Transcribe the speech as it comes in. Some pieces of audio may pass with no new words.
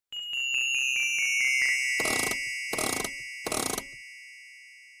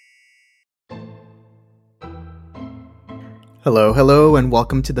Hello, hello, and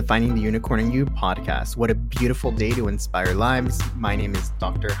welcome to the Finding the Unicorn in You podcast. What a beautiful day to inspire lives. My name is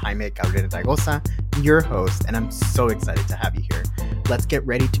Dr. Jaime Cabrera Dagosa, your host, and I'm so excited to have you here. Let's get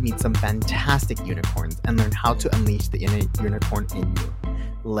ready to meet some fantastic unicorns and learn how to unleash the inner unicorn in you.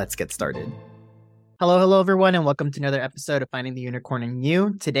 Let's get started. Hello, everyone, and welcome to another episode of Finding the Unicorn in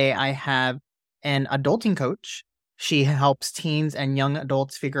You. Today, I have an adulting coach. She helps teens and young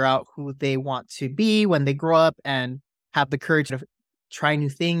adults figure out who they want to be when they grow up and have the courage to try new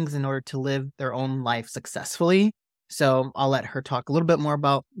things in order to live their own life successfully. So I'll let her talk a little bit more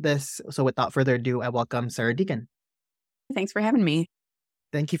about this. So without further ado, I welcome Sarah Deacon. Thanks for having me.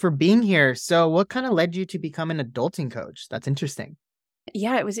 Thank you for being here. So what kind of led you to become an adulting coach? That's interesting.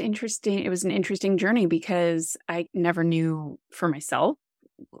 Yeah, it was interesting. It was an interesting journey because I never knew for myself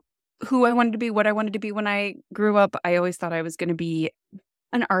who I wanted to be, what I wanted to be when I grew up. I always thought I was going to be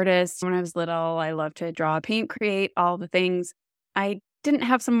an artist. When I was little, I loved to draw, paint, create, all the things. I didn't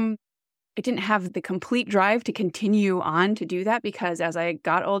have the complete drive to continue on to do that because as I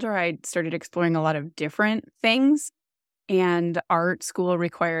got older, I started exploring a lot of different things. And art school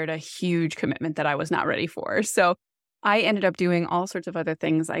required a huge commitment that I was not ready for. So I ended up doing all sorts of other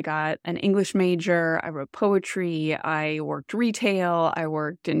things. I got an English major. I wrote poetry. I worked retail. I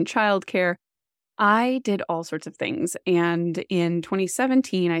worked in childcare. I did all sorts of things. And in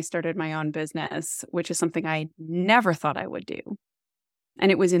 2017, I started my own business, which is something I never thought I would do.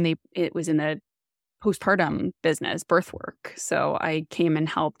 And it was in the postpartum business, birth work. So I came and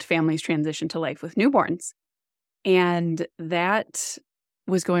helped families transition to life with newborns. And that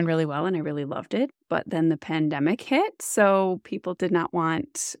was going really well and I really loved it. But then the pandemic hit. So people did not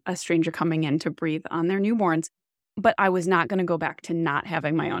want a stranger coming in to breathe on their newborns. But I was not going to go back to not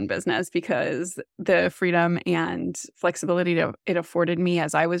having my own business because the freedom and flexibility it afforded me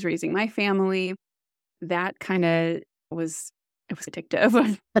as I was raising my family, that kind of it was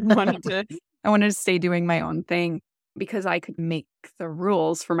addictive. I wanted to stay doing my own thing because I could make the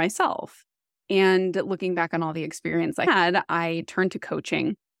rules for myself. And looking back on all the experience I had, I turned to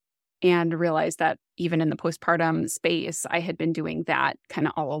coaching and realized that even in the postpartum space, I had been doing that kind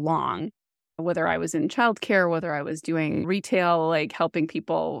of all along. Whether I was in childcare, whether I was doing retail, like helping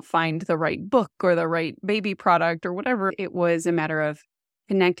people find the right book or the right baby product or whatever, it was a matter of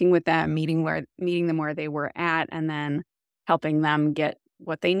connecting with them, meeting them where they were at, and then helping them get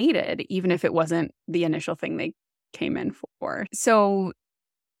what they needed, even if it wasn't the initial thing they came in for. So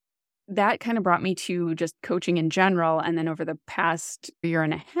that kind of brought me to just coaching in general. And then over the past year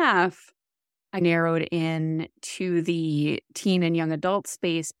and a half, I narrowed in to the teen and young adult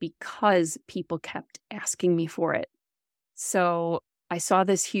space because people kept asking me for it. So I saw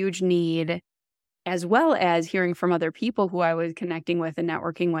this huge need, as well as hearing from other people who I was connecting with and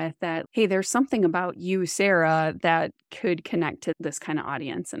networking with that, hey, there's something about you, Sarah, that could connect to this kind of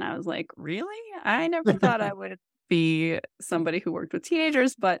audience. And I was like, really? I never thought I would be somebody who worked with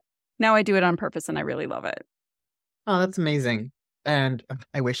teenagers, but now I do it on purpose and I really love it. Oh, that's amazing. And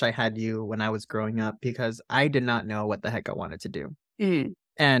I wish I had you when I was growing up because I did not know what the heck I wanted to do. Mm.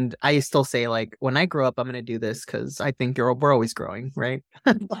 And I still say, like, when I grow up, I'm going to do this because I think we're always growing, right?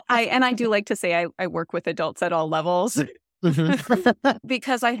 I do like to say I work with adults at all levels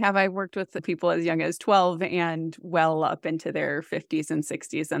because I worked with the people as young as 12 and well up into their 50s and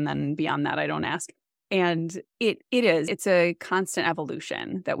 60s. And then beyond that, I don't ask. And it's a constant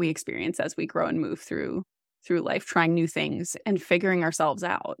evolution that we experience as we grow and move through life, trying new things and figuring ourselves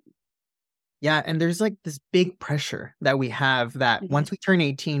out. Yeah, and there's like this big pressure that we have that once we turn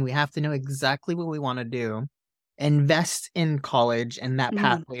 18, we have to know exactly what we want to do, invest in college and that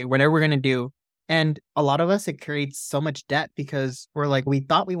pathway, whatever we're going to do. And a lot of us, it creates so much debt because we're like, we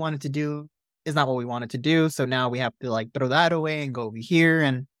thought we wanted to do is not what we wanted to do. So now we have to like throw that away and go over here.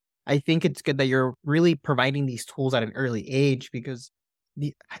 And I think it's good that you're really providing these tools at an early age because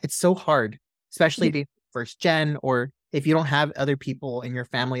it's so hard, especially being first gen, or if you don't have other people in your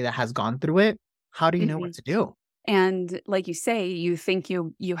family that has gone through it, how do you know what to do? And like you say, you think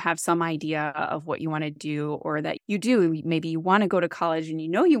you have some idea of what you want to do or that you do. Maybe you want to go to college and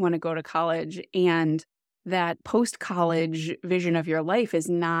you want to go to college, and that post-college vision of your life is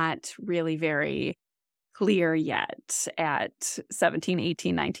not really very clear yet at 17,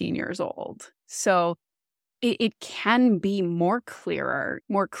 18, 19 years old. So it can be more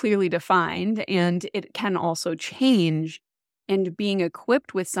clearly defined, and it can also change. And being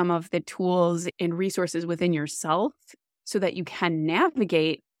equipped with some of the tools and resources within yourself so that you can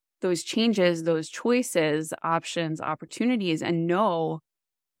navigate those changes, those choices, options, opportunities, and know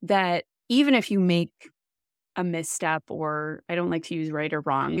that even if you make a misstep, or I don't like to use right or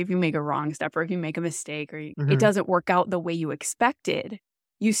wrong. If you make a wrong step or if you make a mistake or it Hmm. doesn't work out the way you expected,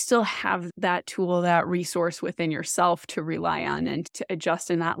 you still have that tool, that resource within yourself to rely on and to adjust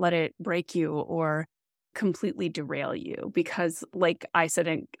and not let it break you or completely derail you. Because, like I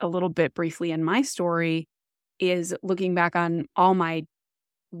said a little bit briefly in my story, is looking back on all my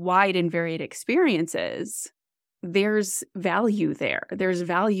wide and varied experiences, there's value there. There's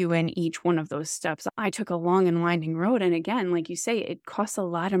value in each one of those steps. I took a long and winding road. And again, like you say, it costs a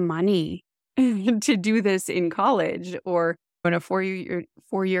lot of money to do this in college or in a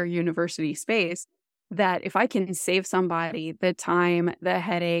four-year university space, that if I can save somebody the time, the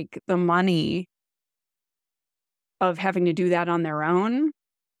headache, the money of having to do that on their own,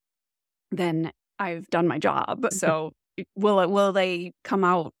 then I've done my job. So will they come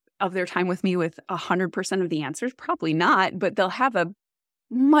out of their time with me with 100% of the answers? Probably not, but they'll have a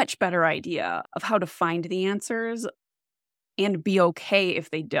much better idea of how to find the answers and be okay if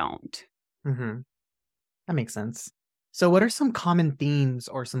they don't. Hmm. That makes sense. So, what are some common themes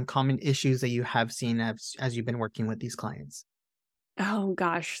or some common issues that you have seen as you've been working with these clients? Oh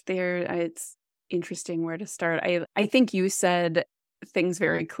gosh, it's interesting where to start. I think you said things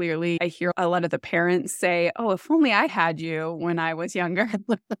very clearly. I hear a lot of the parents say, "Oh, if only I had you when I was younger."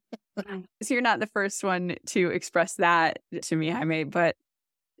 So you're not the first one to express that to me, Jaime. But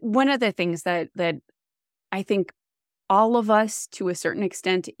one of the things that I think all of us, to a certain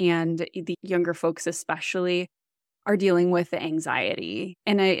extent, and the younger folks especially, are dealing with the anxiety.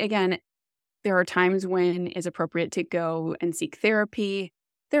 And again, there are times when it's appropriate to go and seek therapy.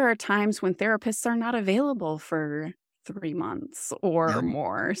 There are times when therapists are not available for 3 months or Yep.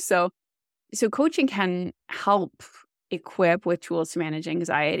 more. So coaching can help equip with tools to manage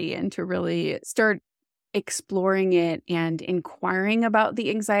anxiety and to really start exploring it and inquiring about the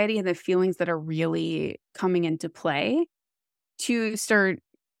anxiety and the feelings that are really coming into play, to start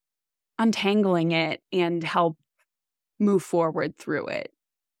untangling it and help move forward through it.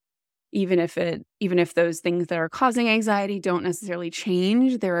 Even if those things that are causing anxiety don't necessarily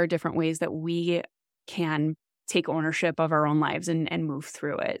change, there are different ways that we can take ownership of our own lives and move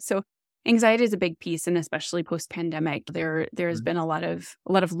through it. So anxiety is a big piece, and especially post-pandemic, there has been a lot of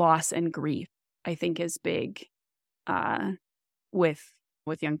loss and grief, I think, is big uh, with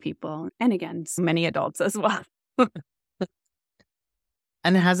young people, and again, many adults as well.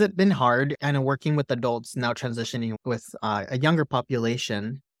 And has it been hard kind of working with adults now transitioning with a younger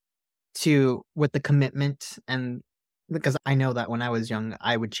population to with the commitment? And because I know that when I was young,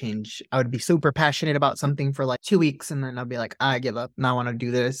 I would be super passionate about something for like 2 weeks and then I'd be like, I give up. Now I want to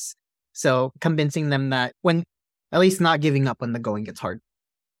do this. So convincing them that when at least not giving up when the going gets hard.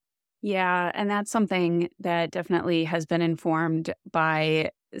 Yeah, and that's something that definitely has been informed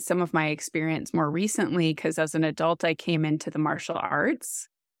by some of my experience more recently, because as an adult, I came into the martial arts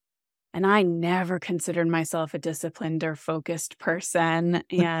and I never considered myself a disciplined or focused person.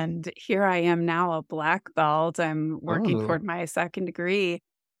 And here I am now, a black belt. I'm working Oh. toward my second degree.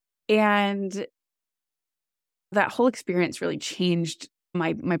 And that whole experience really changed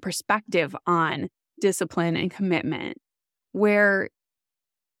my perspective on discipline and commitment, where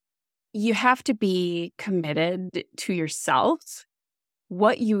you have to be committed to yourself.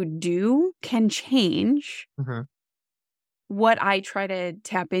 What you do can change. Mhm. What I try to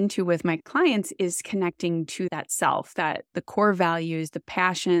tap into with my clients is connecting to that self, that the core values, the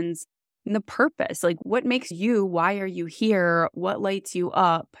passions, and the purpose. Like, what makes you? Why are you here? What lights you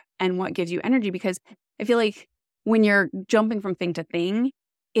up? And what gives you energy? Because I feel like when you're jumping from thing to thing,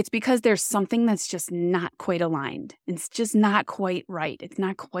 it's because there's something that's just not quite aligned. It's just not quite right. It's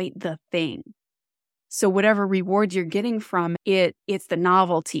not quite the thing. So whatever rewards you're getting from it, it's the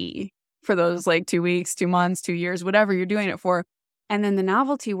novelty for those like 2 weeks, 2 months, 2 years, whatever you're doing it for. And then the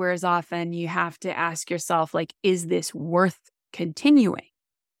novelty wears off and you have to ask yourself, like, is this worth continuing?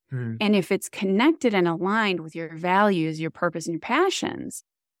 Hmm. And if it's connected and aligned with your values, your purpose, and your passions,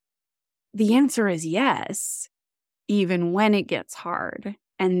 the answer is yes, even when it gets hard.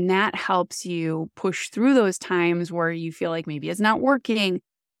 And that helps you push through those times where you feel like maybe it's not working,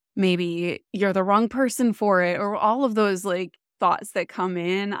 maybe you're the wrong person for it, or all of those like thoughts that come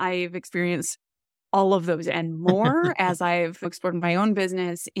in. I've experienced all of those and more as I've explored my own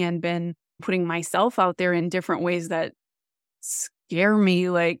business and been putting myself out there in different ways that scare me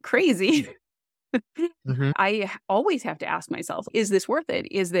like crazy. Mhm. I always have to ask myself, is this worth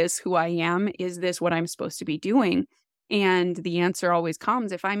it? Is this who I am? Is this what I'm supposed to be doing? And the answer always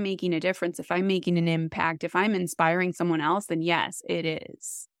comes, if I'm making a difference, if I'm making an impact, if I'm inspiring someone else, then yes, it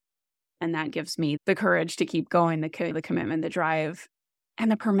is. And that gives me the courage to keep going, the commitment, the drive,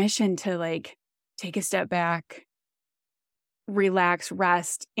 and the permission to take a step back, relax,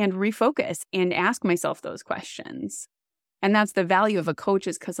 rest, and refocus and ask myself those questions. And that's the value of a coach,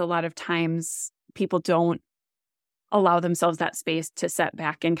 is because a lot of times people don't allow themselves that space to set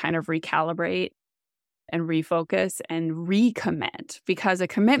back and kind of recalibrate and refocus and recommit, because a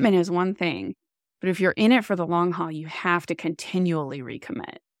commitment is one thing, but if you're in it for the long haul, you have to continually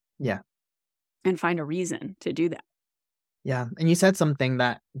recommit. Yeah. And find a reason to do that. Yeah. And you said something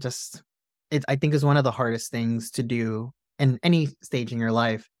that I think is one of the hardest things to do in any stage in your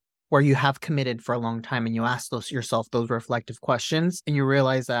life, where you have committed for a long time and you ask yourself those reflective questions and you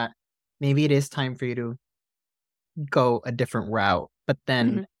realize that maybe it is time for you to go a different route. But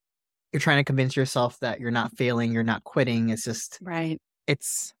then you're trying to convince yourself that you're not failing, you're not quitting. It's just, right.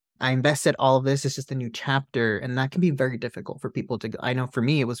 I invested all of this. It's just a new chapter. And that can be very difficult for people to, I know for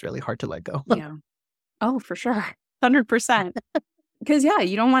me, it was really hard to let go. Yeah. Oh, for sure. 100%. Because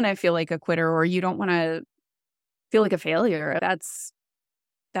you don't want to feel like a quitter, or you don't want to feel like a failure. That's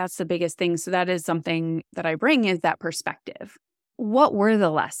the biggest thing. So that is something that I bring, is that perspective. What were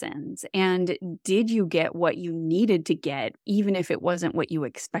the lessons? And did you get what you needed to get, even if it wasn't what you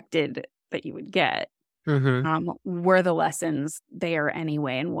expected that you would get? Were the lessons there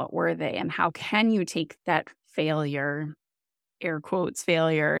anyway? And what were they? And how can you take that failure, air quotes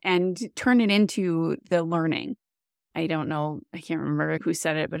failure, and turn it into the learning? I don't know. I can't remember who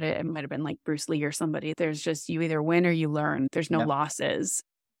said it, but it might have been like Bruce Lee or somebody. There's just, you either win or you learn. There's no losses.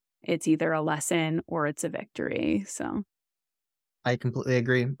 It's either a lesson or it's a victory. So I completely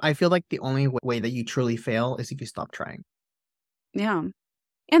agree. I feel like the only way that you truly fail is if you stop trying. Yeah.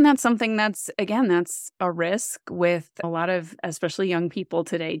 And that's something that's a risk with a lot of, especially young people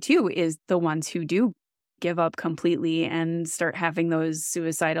today too, is the ones who do give up completely and start having those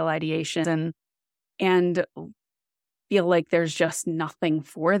suicidal ideations and feel like there's just nothing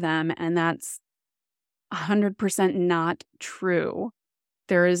for them. And that's 100% not true.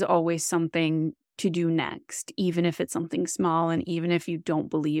 There is always something to do next, even if it's something small, and even if you don't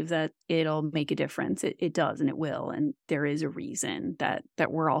believe that it'll make a difference, it does, and it will. And there is a reason that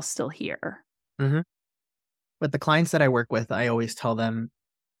we're all still here. With the clients that I work with, I always tell them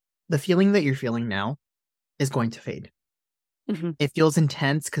the feeling that you're feeling now is going to fade. It feels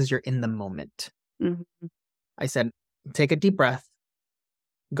intense because you're in the moment. I said, take a deep breath,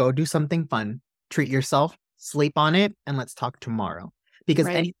 go do something fun, treat yourself, sleep on it, and let's talk tomorrow. Because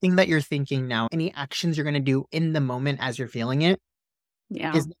anything that you're thinking now, any actions you're going to do in the moment as you're feeling it,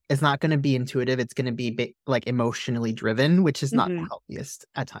 is not going to be intuitive. It's going to be like emotionally driven, which is not the healthiest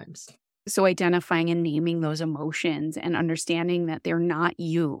at times. So identifying and naming those emotions and understanding that they're not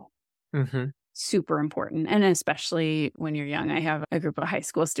you. Super important. And especially when you're young. I have a group of high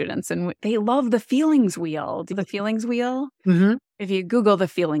school students and they love the feelings wheel. The feelings wheel? If you Google the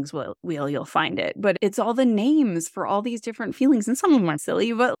feelings wheel, you'll find it. But it's all the names for all these different feelings. And some of them are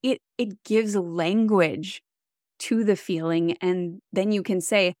silly, but it gives language to the feeling. And then you can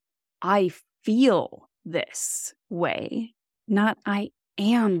say, I feel this way, not I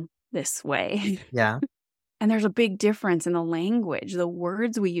am this way. Yeah. And there's a big difference in the language, the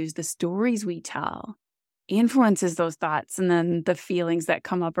words we use, the stories we tell influences those thoughts and then the feelings that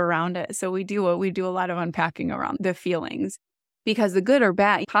come up around it. So we do a lot of unpacking around the feelings, because the good or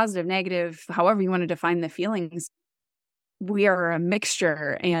bad, positive, negative, however you want to define the feelings, we are a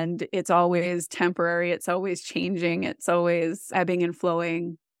mixture, and it's always temporary. It's always changing. It's always ebbing and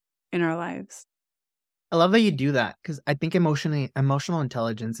flowing in our lives. I love that you do that, because I think emotional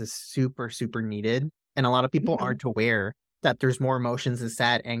intelligence is super, super needed. And a lot of people aren't aware that there's more emotions than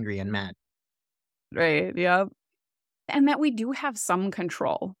sad, angry, and mad. Right. Yeah. And that we do have some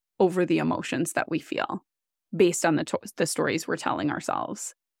control over the emotions that we feel based on the stories we're telling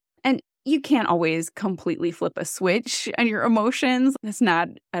ourselves. And you can't always completely flip a switch on your emotions. That's not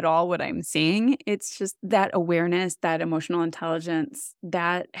at all what I'm saying. It's just that awareness, that emotional intelligence,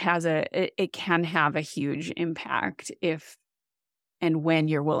 that it can have a huge impact if and when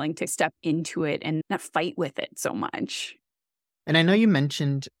you're willing to step into it and not fight with it so much. And I know you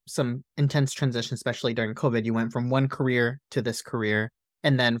mentioned some intense transition, especially during COVID. You went from one career to this career,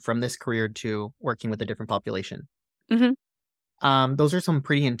 and then from this career to working with a different population. Those are some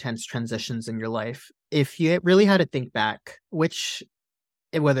pretty intense transitions in your life. If you really had to think back,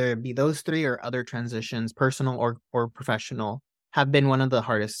 whether it be those three or other transitions, personal or professional, have been one of the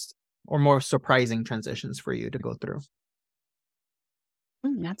hardest or more surprising transitions for you to go through?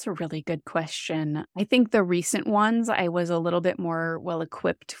 That's a really good question. I think the recent ones I was a little bit more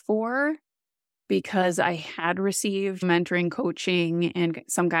well-equipped for, because I had received mentoring, coaching, and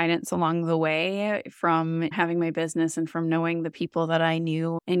some guidance along the way from having my business and from knowing the people that I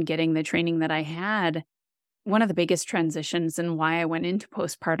knew and getting the training that I had. One of the biggest transitions and why I went into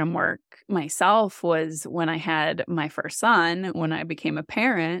postpartum work myself was when I had my first son, when I became a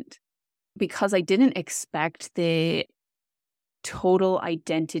parent, because I didn't expect the total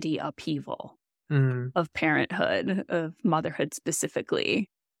identity upheaval of parenthood, of motherhood specifically.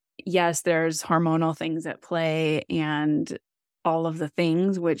 Yes, there's hormonal things at play and all of the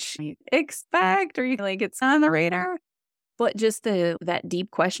things which you expect or you like it's on the radar. But just that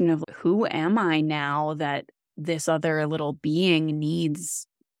deep question of who am I now that this other little being needs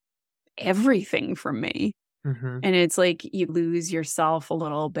everything from me? And it's like you lose yourself a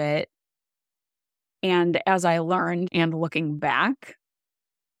little bit. And as I learned and looking back,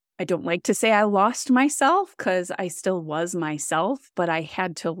 I don't like to say I lost myself because I still was myself, but I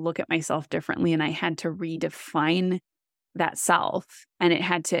had to look at myself differently and I had to redefine that self and it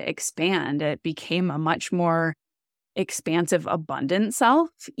had to expand. It became a much more expansive, abundant self,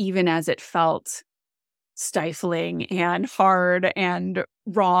 even as it felt stifling and hard and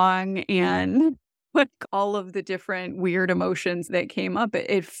wrong and like all of the different weird emotions that came up.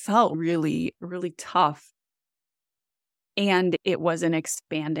 It felt really, really tough. And it wasn't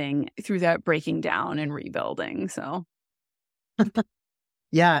expanding through that breaking down and rebuilding. So,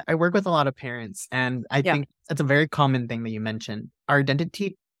 Yeah, I work with a lot of parents, and I yeah. think that's a very common thing that you mentioned. Our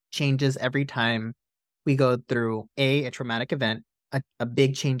identity changes every time we go through a traumatic event, a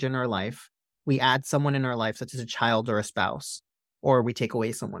big change in our life. We add someone in our life, such as a child or a spouse, or we take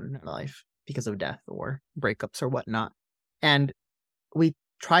away someone in our life because of death or breakups or whatnot. And we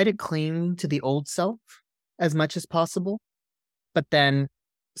try to cling to the old self as much as possible, but then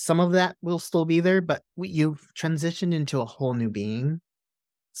some of that will still be there, but you've transitioned into a whole new being.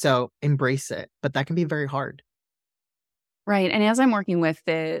 So embrace it, but that can be very hard. Right. And as I'm working with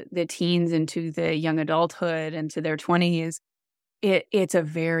the teens into the young adulthood and to their 20s, it's a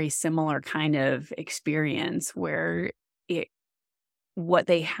very similar kind of experience where what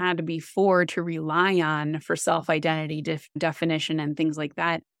they had before to rely on for self-identity definition and things like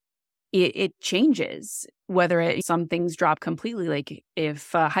that, it changes. Whether some things drop completely, like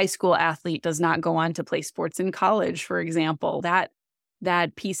if a high school athlete does not go on to play sports in college, for example, that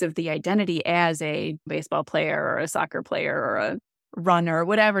piece of the identity as a baseball player or a soccer player or a runner,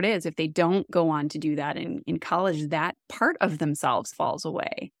 whatever it is, if they don't go on to do that in college, that part of themselves falls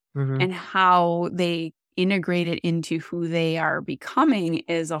away. And how they integrate it into who they are becoming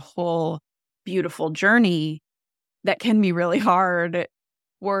is a whole beautiful journey that can be really hard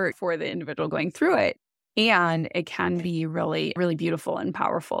for the individual going through it. And it can be really, really beautiful and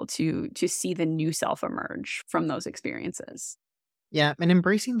powerful to see the new self emerge from those experiences. Yeah, and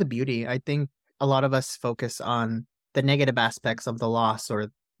embracing the beauty. I think a lot of us focus on the negative aspects of the loss or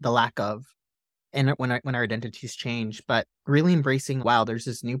the lack of, and when our identities change, but really embracing, wow, there's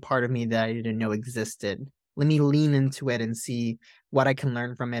this new part of me that I didn't know existed. Let me lean into it and see what I can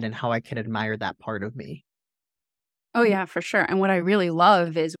learn from it and how I can admire that part of me. Oh, yeah, for sure. And what I really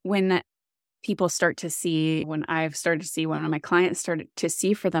love is when people start to see, when I've started to see, when my clients started to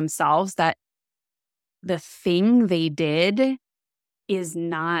see for themselves that the thing they did is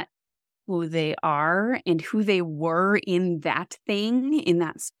not who they are and who they were in that thing, in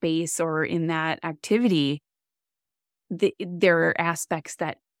that space or in that activity. There are aspects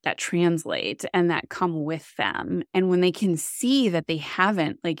that translate and that come with them. And when they can see that they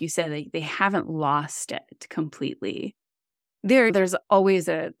haven't, like you said, they haven't lost it completely, there's always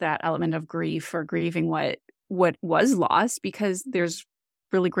that element of grief or grieving what was lost, because there's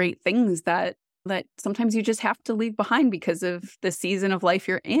really great things that sometimes you just have to leave behind because of the season of life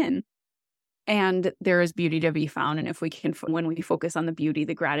you're in. And there is beauty to be found. And if we can, when we focus on the beauty,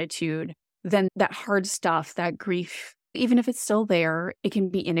 the gratitude, then that hard stuff, that grief, even if it's still there, it can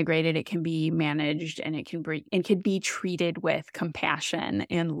be integrated, it can be managed, and it can be treated with compassion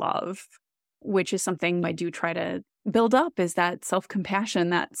and love, which is something I do try to build up, is that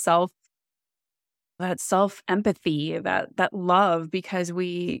self-compassion, that self-empathy, that love, because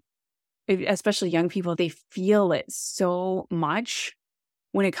we, especially young people, they feel it so much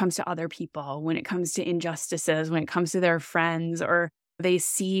when it comes to other people, when it comes to injustices, when it comes to their friends, or they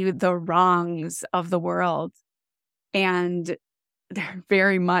see the wrongs of the world. And they're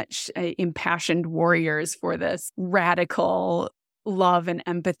very much impassioned warriors for this radical love and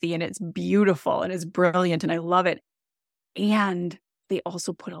empathy. And it's beautiful and it's brilliant and I love it. And they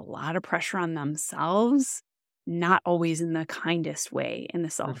also put a lot of pressure on themselves, not always in the kindest way, in the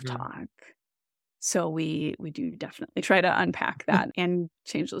self-talk. So we do definitely try to unpack that and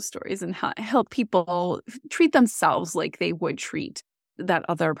change those stories and help people treat themselves like they would treat that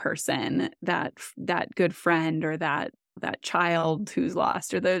other person, that good friend, or that child who's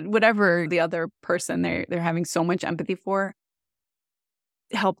lost, or whatever the other person they're having so much empathy for.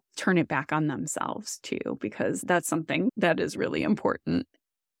 Help turn it back on themselves too, because that's something that is really important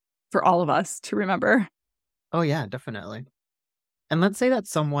for all of us to remember. Oh yeah, definitely. And let's say that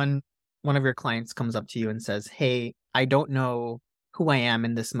one of your clients comes up to you and says, "Hey, I don't know who I am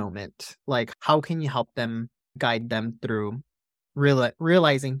in this moment." Like, how can you help them, guide them through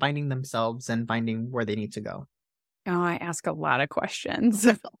realizing, finding themselves and finding where they need to go? Oh, I ask a lot of questions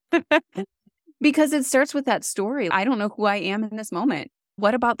because it starts with that story. I don't know who I am in this moment.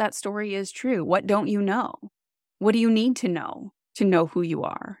 What about that story is true? What don't you know? What do you need to know who you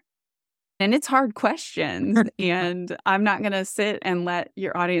are? And it's hard questions. And I'm not going to sit and let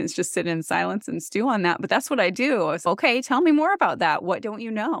your audience just sit in silence and stew on that. But that's what I do. It's okay, tell me more about that. What don't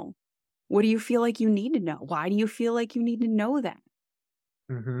you know? What do you feel like you need to know? Why do you feel like you need to know that?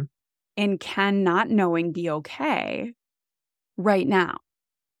 Mm-hmm. And can not knowing be okay right now?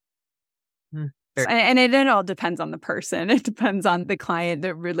 And it all depends on the person. It depends on the client,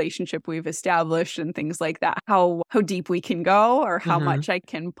 the relationship we've established, and things like that. How deep we can go, or how much I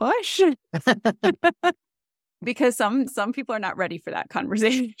can push. Because some people are not ready for that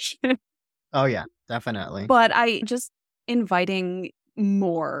conversation. Oh yeah, definitely. But I just inviting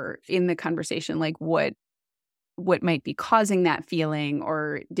more in the conversation, like what might be causing that feeling,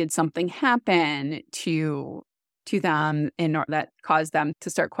 or did something happen to them that caused them to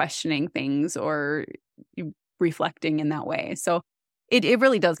start questioning things or reflecting in that way. So it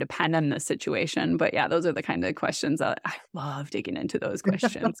really does depend on the situation. But yeah, those are the kind of questions that I love digging into those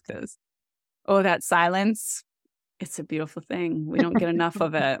questions, because that silence, it's a beautiful thing. We don't get enough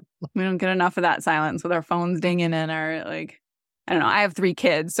of it. We don't get enough of that silence with our phones dinging and our, like, I don't know. I have 3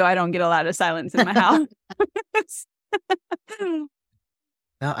 kids, so I don't get a lot of silence in my house. No,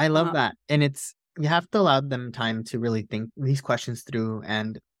 I love that. And you have to allow them time to really think these questions through.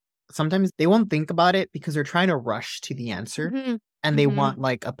 And sometimes they won't think about it because they're trying to rush to the answer. And they want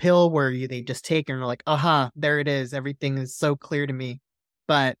like a pill where they just take and they're like, aha, there it is. Everything is so clear to me.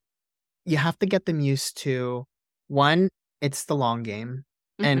 But you have to get them used to, one, it's the long game,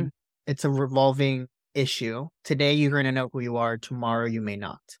 and it's a revolving issue. Today, you're going to know who you are. Tomorrow, you may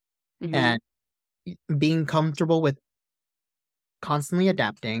not. And being comfortable with constantly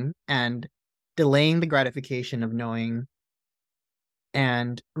adapting and delaying the gratification of knowing,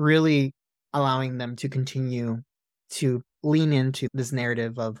 and really allowing them to continue to lean into this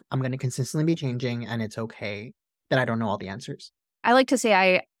narrative of, I'm going to consistently be changing, and it's okay that I don't know all the answers. I like to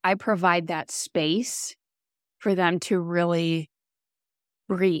say I provide that space for them to really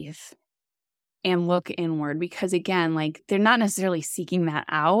breathe and look inward, because again, like, they're not necessarily seeking that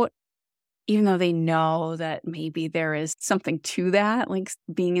out, even though they know that maybe there is something to that, like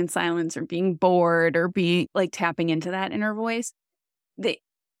being in silence or being bored or being like tapping into that inner voice.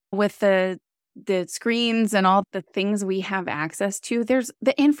 With the screens and all the things we have access to,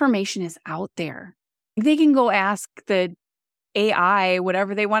 the information is out there. They can go ask the AI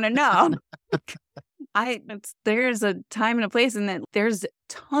whatever they want to know. There's a time and a place, and that there's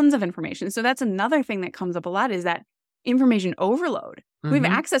tons of information. So that's another thing that comes up a lot, is that information overload. We have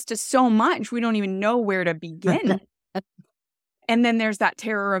access to so much, we don't even know where to begin. And then there's that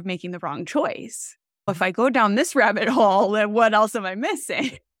terror of making the wrong choice. If I go down this rabbit hole, then what else am I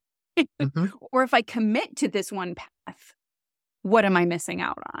missing? Or if I commit to this one path, what am I missing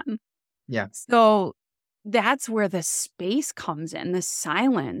out on? Yeah. So that's where the space comes in, the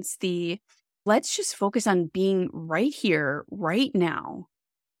silence, let's just focus on being right here, right now,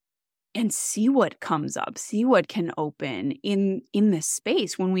 and see what comes up, see what can open in this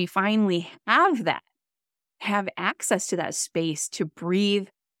space when we finally have access to that space to breathe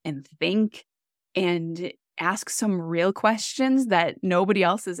and think and ask some real questions that nobody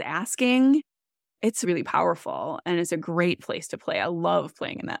else is asking. It's really powerful, and it's a great place to play. I love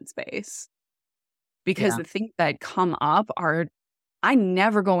playing in that space, because the things that come up I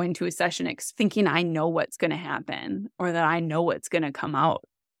never go into a session thinking I know what's going to happen, or that I know what's going to come out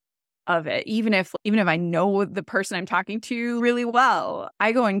of it. Even if I know the person I'm talking to really well,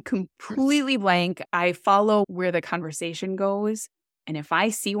 I go in completely blank. I follow where the conversation goes. And if I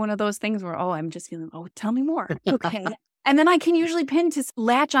see one of those things where, I'm just feeling, tell me more. Okay. And then I can usually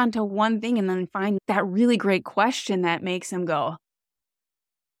latch onto one thing and then find that really great question that makes them go,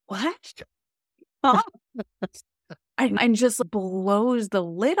 what? Huh? And just blows the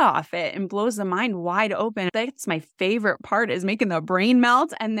lid off it and blows the mind wide open. That's my favorite part, is making the brain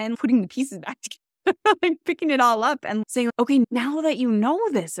melt and then putting the pieces back together. like picking it all up and saying, okay, now that you know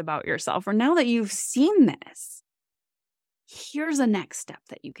this about yourself, or now that you've seen this, here's a next step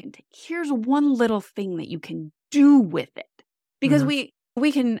that you can take. Here's one little thing that you can do with it. Because we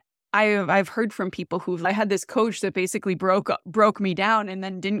can, I've heard from people who, I had this coach that basically broke me down and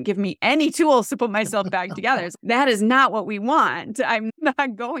then didn't give me any tools to put myself back together. That is not what we want. I'm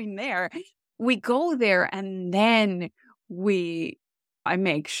not going there. We go there and then I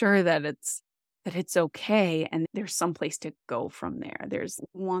make sure that it's okay. And there's some place to go from there. There's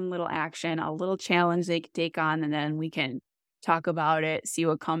one little action, a little challenge they can take on, and then we can talk about it, see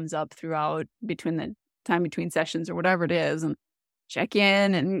what comes up throughout between the time between sessions or whatever it is, and check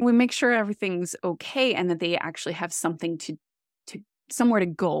in, and we make sure everything's okay and that they actually have something to somewhere to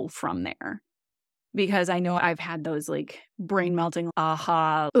go from there. Because I know I've had those like brain melting,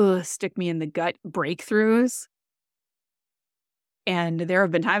 stick me in the gut breakthroughs. And there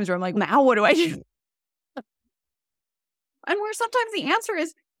have been times where I'm like, now what do I do? And where sometimes the answer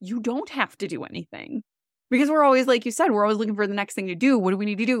is you don't have to do anything. Because we're always, like you said, we're always looking for the next thing to do. What do we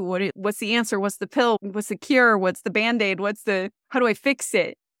need to do? What's the answer? What's the pill? What's the cure? What's the Band-Aid? How do I fix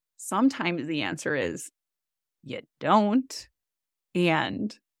it? Sometimes the answer is you don't.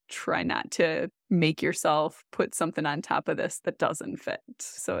 And try not to make yourself put something on top of this that doesn't fit.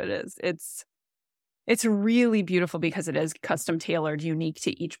 So it's really beautiful because it is custom tailored, unique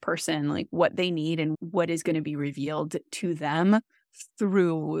to each person, like what they need and what is going to be revealed to them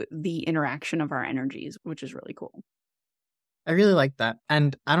through the interaction of our energies, which is really cool. I really like that.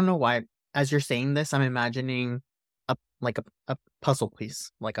 And I don't know why, as you're saying this, I'm imagining a puzzle piece,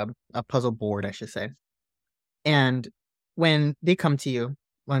 like a puzzle board, I should say. And when they come to you,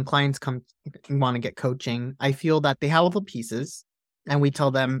 when clients come and want to get coaching, I feel that they have all the pieces and we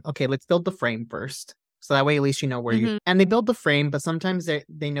tell them, okay, let's build the frame first. So that way, at least you know where and they build the frame, but sometimes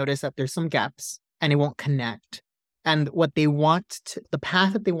they notice that there's some gaps and it won't connect. And what they want the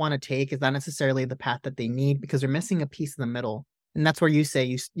path that they want to take is not necessarily the path that they need because they're missing a piece in the middle. And that's where you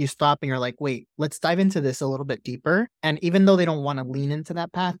say, you stop and you're like, wait, let's dive into this a little bit deeper. And even though they don't want to lean into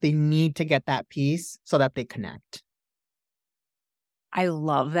that path, they need to get that piece so that they connect. I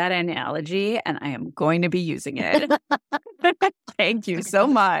love that analogy and I am going to be using it. Thank you so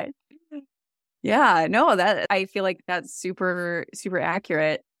much. Yeah, no, that I feel like that's super, super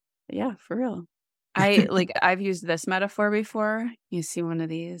accurate. Yeah, for real. I've used this metaphor before. You see one of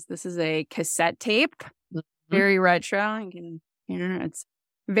these. This is a cassette tape, very retro. It's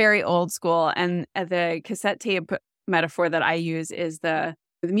very old school. And the cassette tape metaphor that I use is the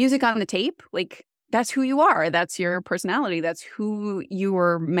music on the tape. Like that's who you are. That's your personality. That's who you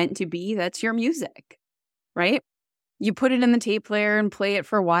were meant to be. That's your music, right? You put it in the tape player and play it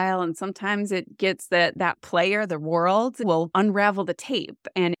for a while. And sometimes it gets that player, the world, will unravel the tape.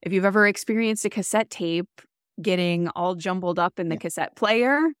 And if you've ever experienced a cassette tape getting all jumbled up in the cassette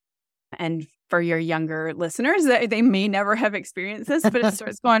player, and for your younger listeners, they may never have experienced this, but it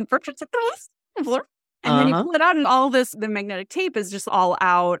starts going, and then you pull it out and all the magnetic tape is just all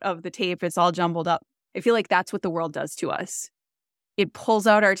out of the tape. It's all jumbled up. I feel like that's what the world does to us. It pulls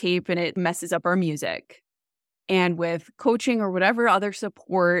out our tape and it messes up our music. And with coaching or whatever other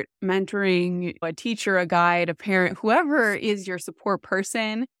support, mentoring, a teacher, a guide, a parent, whoever is your support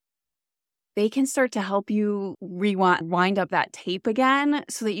person, they can start to help you wind up that tape again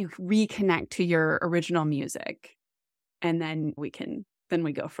so that you reconnect to your original music. And then we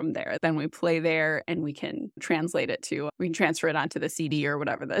go from there. Then we play there and we can transfer it onto the CD or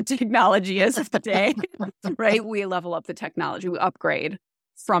whatever the technology is of the day, right? We level up the technology, we upgrade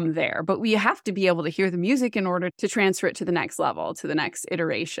from there. But we have to be able to hear the music in order to transfer it to the next level, to the next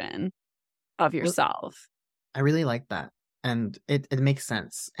iteration of yourself. I really like that. And it makes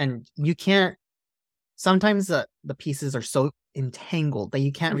sense. And you can't, sometimes the pieces are so entangled that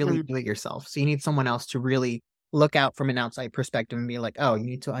you can't really do it yourself. So you need someone else to really look out from an outside perspective and be like, oh, you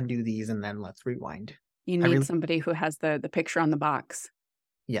need to undo these and then let's rewind. You need somebody who has the picture on the box.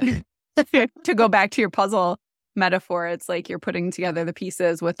 Yeah. To go back to your puzzle metaphor, it's like you're putting together the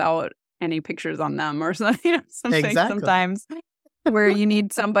pieces without any pictures on them or something, Exactly. sometimes where you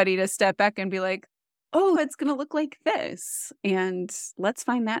need somebody to step back and be like, oh, it's going to look like this. And let's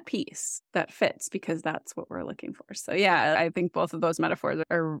find that piece that fits because that's what we're looking for. So yeah, I think both of those metaphors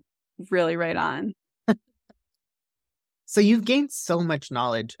are really right on. So you've gained so much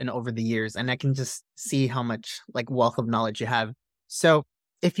knowledge over the years, and I can just see how much wealth of knowledge you have. So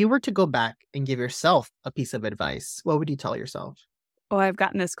if you were to go back and give yourself a piece of advice, what would you tell yourself? Oh, I've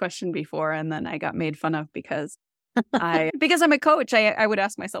gotten this question before, and then I got made fun of because I'm a coach. I would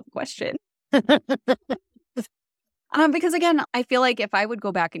ask myself a question. Because again, I feel like if I would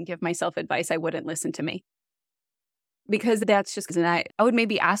go back and give myself advice, I wouldn't listen to me. Because that's just, and I would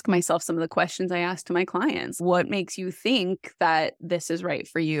maybe ask myself some of the questions I ask to my clients. What makes you think that this is right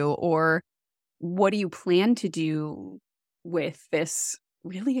for you? Or what do you plan to do with this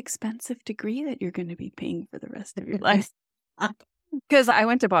really expensive degree that you're going to be paying for the rest of your life? Because I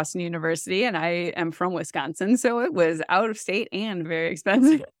went to Boston University and I am from Wisconsin, so it was out of state and very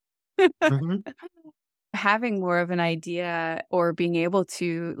expensive. Having more of an idea or being able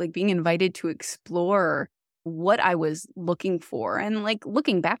to, like, being invited to explore what I was looking for. And like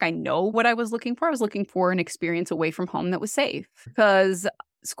looking back, I know what I was looking for. I was looking for an experience away from home that was safe because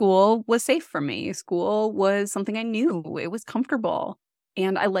school was safe for me. School was something I knew. It was comfortable.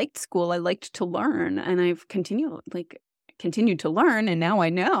 And I liked school. I liked to learn. And I've continued to learn. And now I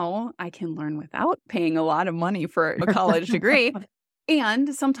know I can learn without paying a lot of money for a college degree.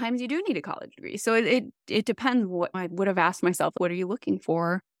 And sometimes you do need a college degree. So it depends. What I would have asked myself, what are you looking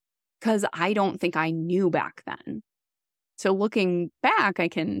for? Because I don't think I knew back then. So looking back, I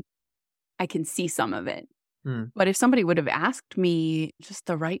can see some of it. But if somebody would have asked me just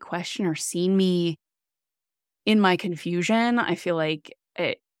the right question or seen me in my confusion, I feel like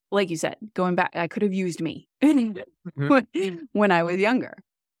it, like you said, going back, I could have used me when I was younger.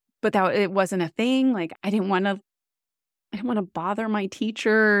 But it wasn't a thing. Like I didn't want to bother my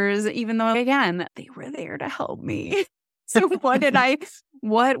teachers, even though, again, they were there to help me. So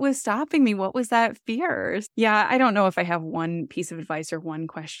what was stopping me? What was that fear? Yeah, I don't know if I have one piece of advice or one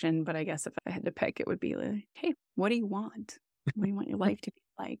question, but I guess if I had to pick, it would be like, hey, what do you want? What do you want your life to be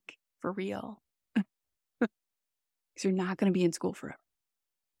like for real? Because you're not going to be in school forever.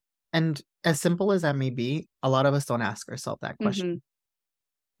 And as simple as that may be, a lot of us don't ask ourselves that question.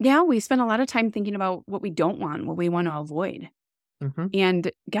 Yeah, we spend a lot of time thinking about what we don't want, what we want to avoid.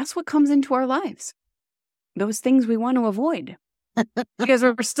 And guess what comes into our lives? Those things we want to avoid. Because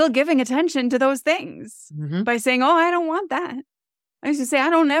we're still giving attention to those things by saying, oh, I don't want that. I used to say, I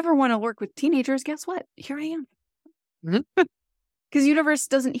don't ever want to work with teenagers. Guess what? Here I am. Because universe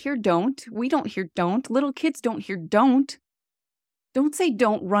doesn't hear don't. We don't hear don't. Little kids don't hear don't. Don't say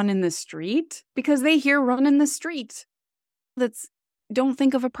don't run in the street because they hear run in the street. Don't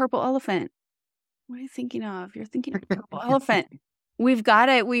think of a purple elephant. What are you thinking of? You're thinking of a purple elephant. We've got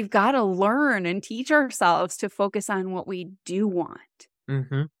to learn and teach ourselves to focus on what we do want.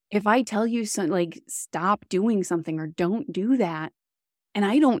 If I tell you stop doing something or don't do that, and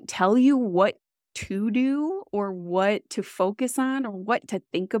I don't tell you what to do or what to focus on or what to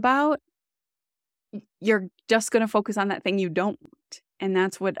think about, you're just going to focus on that thing you don't want. And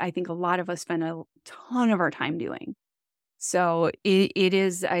that's what I think a lot of us spend a ton of our time doing. So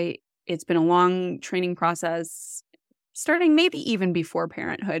it's been a long training process, starting maybe even before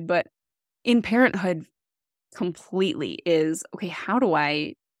parenthood, but in parenthood completely is, okay, how do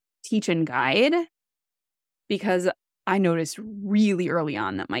I teach and guide? Because I noticed really early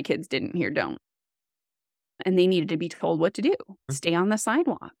on that my kids didn't hear don't. And they needed to be told what to do. Stay on the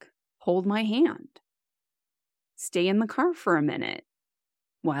sidewalk, hold my hand, stay in the car for a minute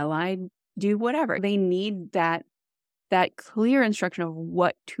while I do whatever. They need that clear instruction of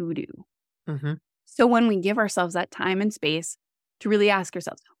what to do. So when we give ourselves that time and space to really ask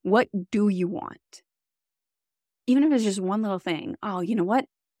ourselves, what do you want? Even if it's just one little thing. Oh, you know what?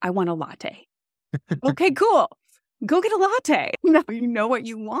 I want a latte. Okay, cool. Go get a latte. Now you know what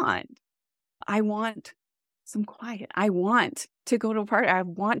you want. I want some quiet. I want to go to a party. I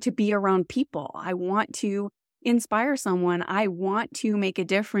want to be around people. I want to inspire someone. I want to make a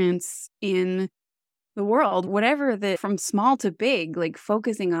difference in the world, whatever from small to big, like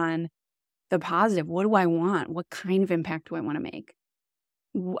focusing on the positive. What do I want? What kind of impact do I want to make?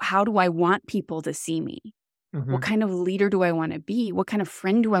 How do I want people to see me? What kind of leader do I want to be? What kind of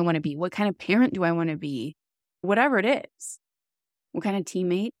friend do I want to be? What kind of parent do I want to be? Whatever it is. What kind of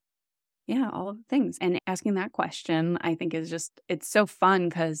teammate? Yeah, all of the things. And asking that question, I think it's so fun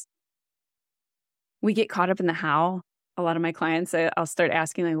because we get caught up in the how. A lot of my clients, I'll start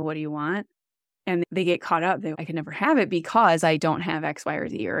asking like, what do you want? And they get caught up. I can never have it because I don't have X, Y, or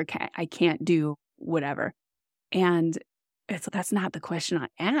Z, or I can't do whatever. And that's not the question I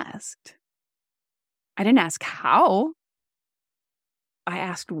asked. I didn't ask how. I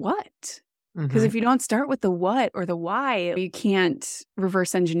asked what. Because if you don't start with the what or the why, you can't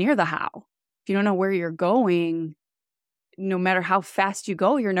reverse engineer the how. If you don't know where you're going, no matter how fast you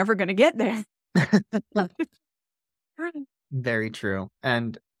go, you're never going to get there. Very true.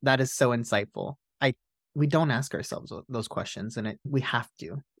 And that is so insightful. We don't ask ourselves those questions, and we have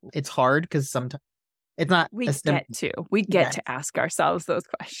to. It's hard because sometimes it's not. We get to ask ourselves those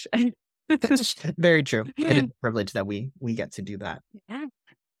questions. Very true. It is a privilege that we get to do that. Yeah.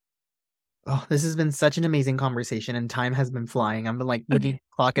 Oh, this has been such an amazing conversation, and time has been flying. I'm like looking at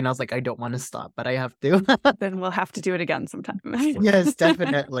the clock, and I was like, I don't want to stop, but I have to. Then we'll have to do it again sometime. Yes,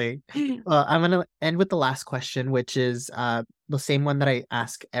 definitely. I'm going to end with the last question, which is the same one that I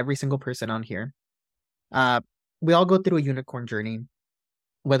ask every single person on here. We all go through a unicorn journey,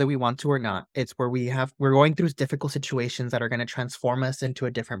 whether we want to or not. It's where we're going through difficult situations that are going to transform us into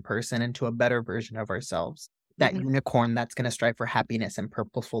a different person, into a better version of ourselves. That unicorn that's going to strive for happiness and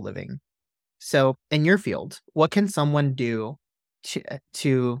purposeful living. So in your field, what can someone do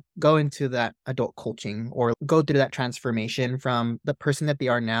to go into that adult coaching or go through that transformation from the person that they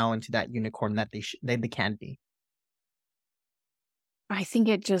are now into that unicorn that they can be? I think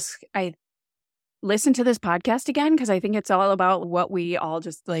I listen to this podcast again, because I think it's all about what we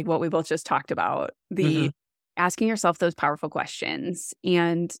both just talked about. The asking yourself those powerful questions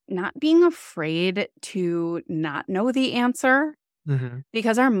and not being afraid to not know the answer.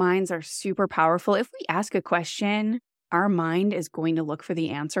 Because our minds are super powerful. If we ask a question, our mind is going to look for the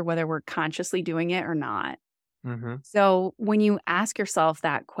answer, whether we're consciously doing it or not. So when you ask yourself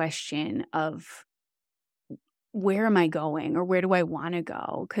that question of where am I going, or where do I want to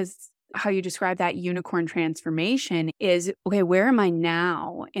go? Because how you describe that unicorn transformation is, okay, where am I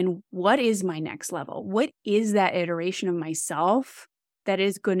now? And what is my next level? What is that iteration of myself that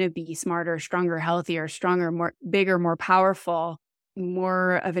is going to be smarter, stronger, healthier, stronger, more bigger, more powerful,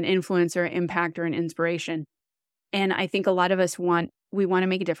 more of an influencer, impact, or an inspiration? And I think a lot of us want to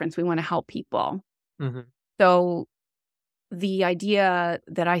make a difference. We want to help people. So the idea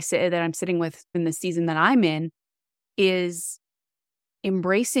that I'm sitting with in the season that I'm in is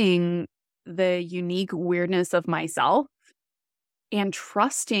embracing the unique weirdness of myself and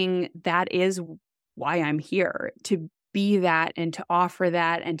trusting that is why I'm here, to be that and to offer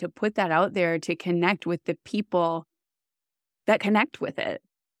that and to put that out there, to connect with the people that connect with it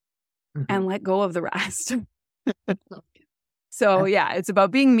and let go of the rest. So yeah, it's about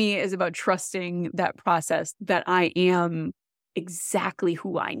being me, it's about trusting that process, that I am exactly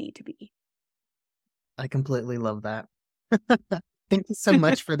who I need to be. I completely love that. Thank you so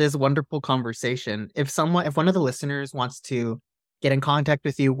much for this wonderful conversation. If one of the listeners wants to get in contact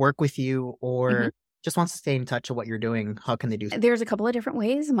with you, work with you, or just wants to stay in touch with what you're doing, how can they do so? There's a couple of different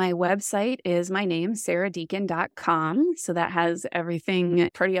ways. My website is my name, sarahdeacon.com. So that has everything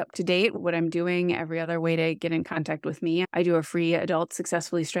pretty up to date, what I'm doing, every other way to get in contact with me. I do a free adult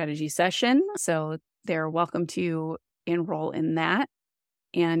successfully strategy session. So they're welcome to enroll in that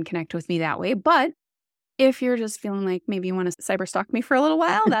and connect with me that way. But if you're just feeling like maybe you want to cyber stalk me for a little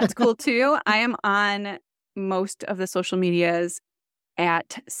while, that's cool too. I am on most of the social medias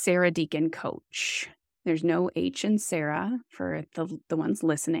at Sarah Deacon Coach. There's no H in Sarah for the ones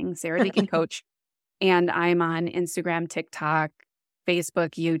listening. Sarah Deacon Coach. And I'm on Instagram, TikTok,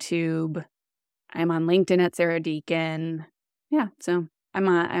 Facebook, YouTube. I'm on LinkedIn at Sarah Deacon. Yeah, so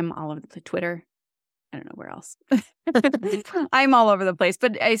I'm all over the Twitter. I don't know where else. I'm all over the place,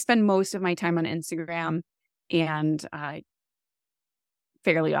 but I spend most of my time on Instagram and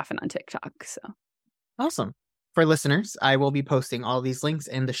fairly often on TikTok. So awesome. For listeners, I will be posting all these links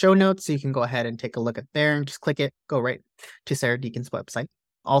in the show notes, so you can go ahead and take a look at there and just click it, go right to Sarah Deacon's website.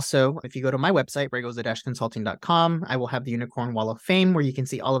 Also, if you go to my website, regoza-consulting.com, I will have the Unicorn Wall of Fame where you can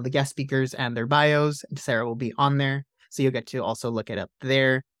see all of the guest speakers and their bios. Sarah will be on there, so you'll get to also look it up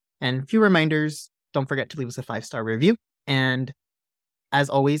there. And a few reminders, don't forget to leave us a 5-star review. And as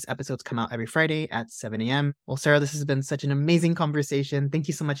always, episodes come out every Friday at 7 a.m. Well, Sarah, this has been such an amazing conversation. Thank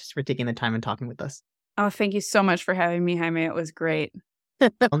you so much for taking the time and talking with us. Oh, thank you so much for having me, Jaime. It was great.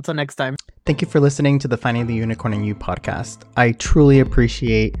 Until next time. Thank you for listening to the Finding the Unicorn in You podcast. I truly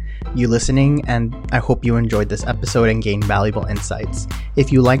appreciate you listening, and I hope you enjoyed this episode and gained valuable insights.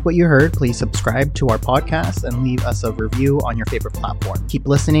 If you like what you heard, please subscribe to our podcast and leave us a review on your favorite platform. Keep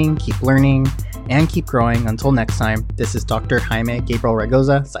listening, keep learning, and keep growing. Until next time, this is Dr. Jaime Gabriel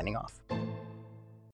Regoza signing off.